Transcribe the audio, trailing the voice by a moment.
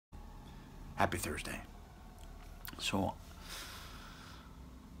Happy Thursday. So,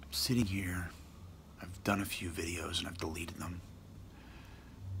 sitting here, I've done a few videos and I've deleted them.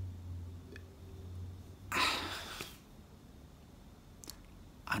 I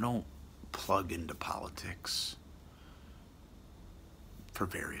don't plug into politics for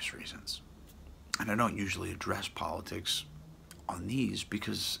various reasons. And I don't usually address politics on these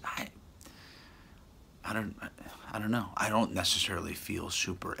because I don't know. I don't necessarily feel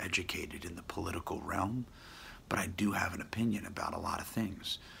super educated in the political realm, but I do have an opinion about a lot of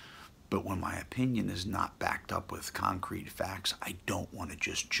things. But when my opinion is not backed up with concrete facts, I don't want to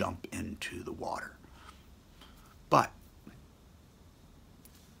just jump into the water. But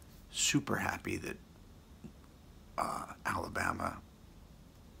super happy that Alabama,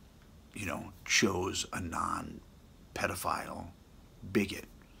 chose a non-pedophile bigot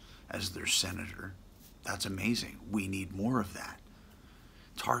as their senator. That's amazing. We need more of that.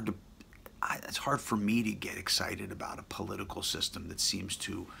 It's hard for me to get excited about a political system that seems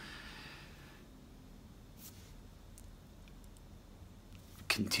to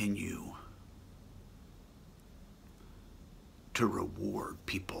continue to reward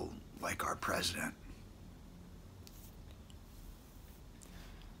people like our president.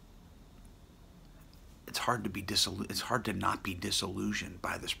 It's hard to not be disillusioned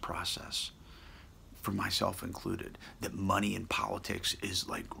by this process, for myself included, that money in politics is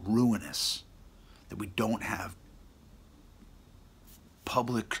like ruinous, that we don't have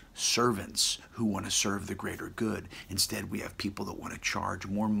public servants who want to serve the greater good. Instead, we have people that want to charge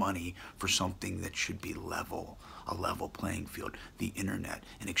more money for something that should be a level playing field, the internet,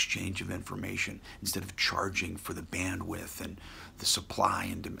 an exchange of information, instead of charging for the bandwidth and the supply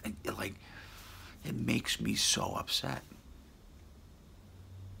and demand. It makes me so upset.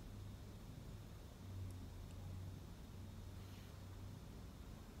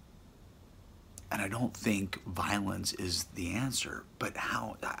 And I don't think violence is the answer, but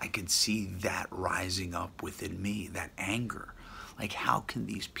how I can see that rising up within me, that anger. Like, how can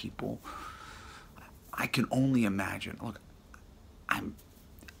these people, I can only imagine, look, I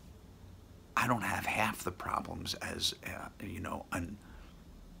don't have half the problems as,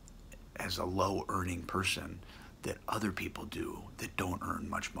 as a low earning person that other people do that don't earn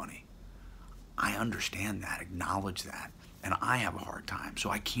much money. I understand that, acknowledge that, and I have a hard time. So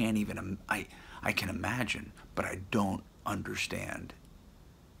I can't even, I can imagine, but I don't understand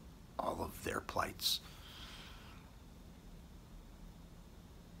all of their plights.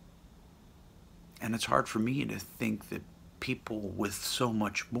 And it's hard for me to think that people with so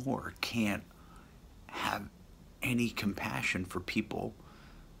much more can't have any compassion for people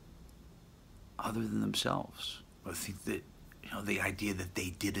other than themselves. I think that, the idea that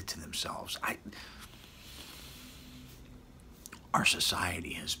they did it to themselves. Our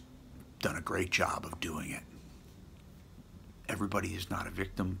society has done a great job of doing it. Everybody is not a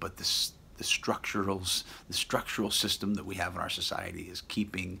victim, but the structural system that we have in our society is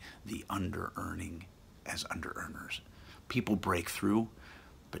keeping the under-earning as under-earners. People break through,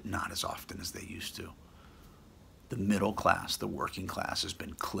 but not as often as they used to. The middle class, the working class, has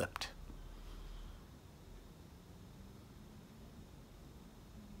been clipped.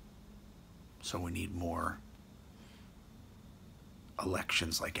 So we need more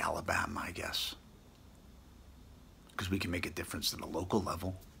elections like Alabama, I guess, because we can make a difference at a local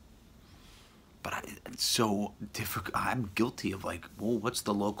level. But it's so difficult. I'm guilty of well, what's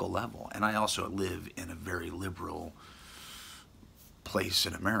the local level? And I also live in a very liberal place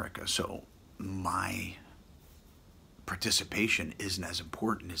in America, so my participation isn't as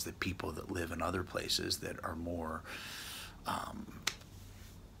important as the people that live in other places that are more,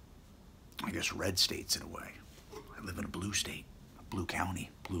 I guess, red states in a way. I live in a blue state, a blue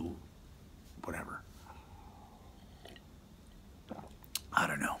county, blue whatever. I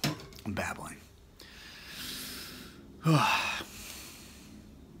don't know. I'm babbling.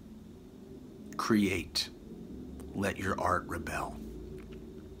 Create. Let your art rebel.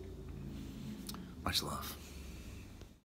 Much love.